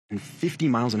and 50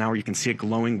 miles an hour, you can see it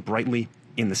glowing brightly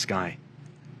in the sky.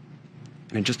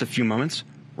 And in just a few moments,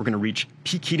 we're going to reach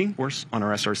peak heating force on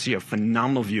our SRC, a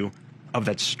phenomenal view of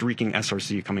that streaking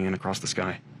SRC coming in across the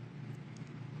sky.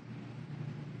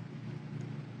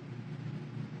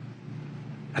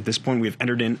 At this point, we have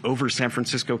entered in over San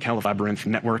Francisco, Labyrinth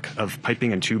network of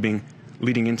piping and tubing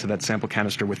leading into that sample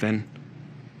canister within.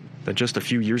 That just a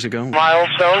few years ago.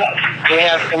 Milestone, we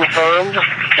have confirmed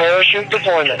parachute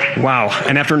deployment. Wow,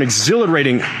 and after an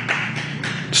exhilarating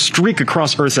streak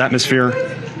across Earth's atmosphere,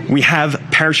 we have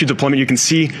parachute deployment. You can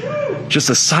see just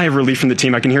a sigh of relief from the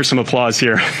team. I can hear some applause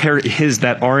here. There is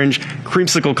that orange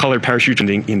creamsicle colored parachute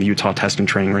in the Utah Test and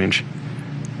Training Range.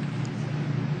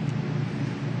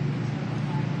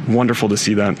 Wonderful to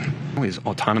see that. Always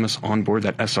autonomous on board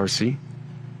that SRC.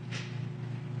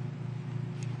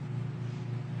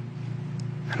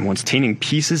 And once containing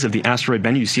pieces of the asteroid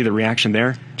Bennu, you see the reaction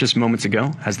there just moments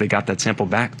ago as they got that sample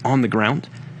back on the ground.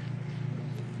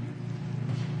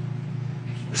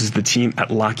 This is the team at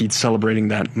Lockheed celebrating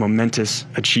that momentous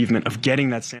achievement of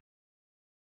getting that sample.